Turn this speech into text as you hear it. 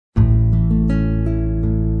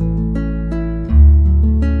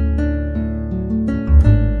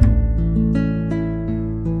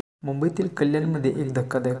मुंबईतील कल्याणमध्ये एक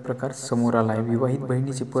धक्कादायक प्रकार समोर आला आहे. विवाहित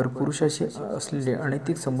बहिणीचे परपुरुषाशी असलेले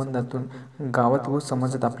अनैतिक संबंधातून गावात व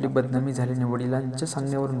समाजात आपली बदनामी झाल्याने वडिलांच्या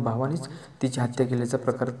सांगण्यावरून भावानेच तिची हत्या केल्याचा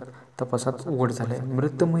प्रकार तपासात उघड झाला आहे.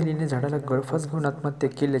 मृत महिलेने झाडाला गळफास घेऊन आत्महत्या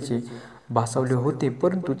केल्याचे भासवले होते,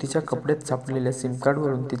 परंतु तिच्या कपड्यात सापडलेल्या सिम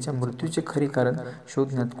कार्डवरून तिच्या मृत्यूचे खरे कारण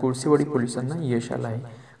शोधण्यात कोळसेवाडी पोलिसांना यश आलं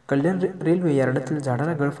आहे. कल्याण रेल्वे यार्डातील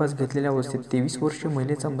झाडाला गळफास घेतलेल्या अवस्थेत 23 वर्षीय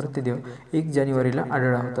महिलेचा मृतदेह 1 जानेवारीला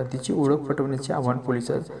आढळला होता. तिची ओळख पटवण्याचे आव्हान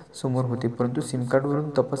पोलिसांसमोर होते, परंतु सिम कार्डवरून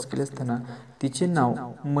तपास केला असताना तिचे नाव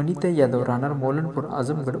मनीता यादव, राहणार मौलानपूर,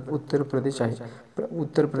 आझमगड, उत्तर प्रदेश आहे.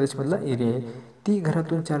 उत्तर प्रदेशमधला एरिया आहे. ती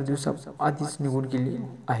घरातून 4 दिवसाआधीच निघून गेली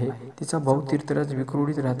आहे. तिचा भाऊ तीर्थराज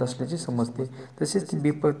विक्रोळीत राहत असल्याचे समजते. तसेच ती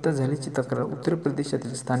बेपत्ता झाल्याची तक्रार उत्तर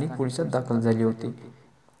प्रदेशातील स्थानिक पोलिसात दाखल झाली होती.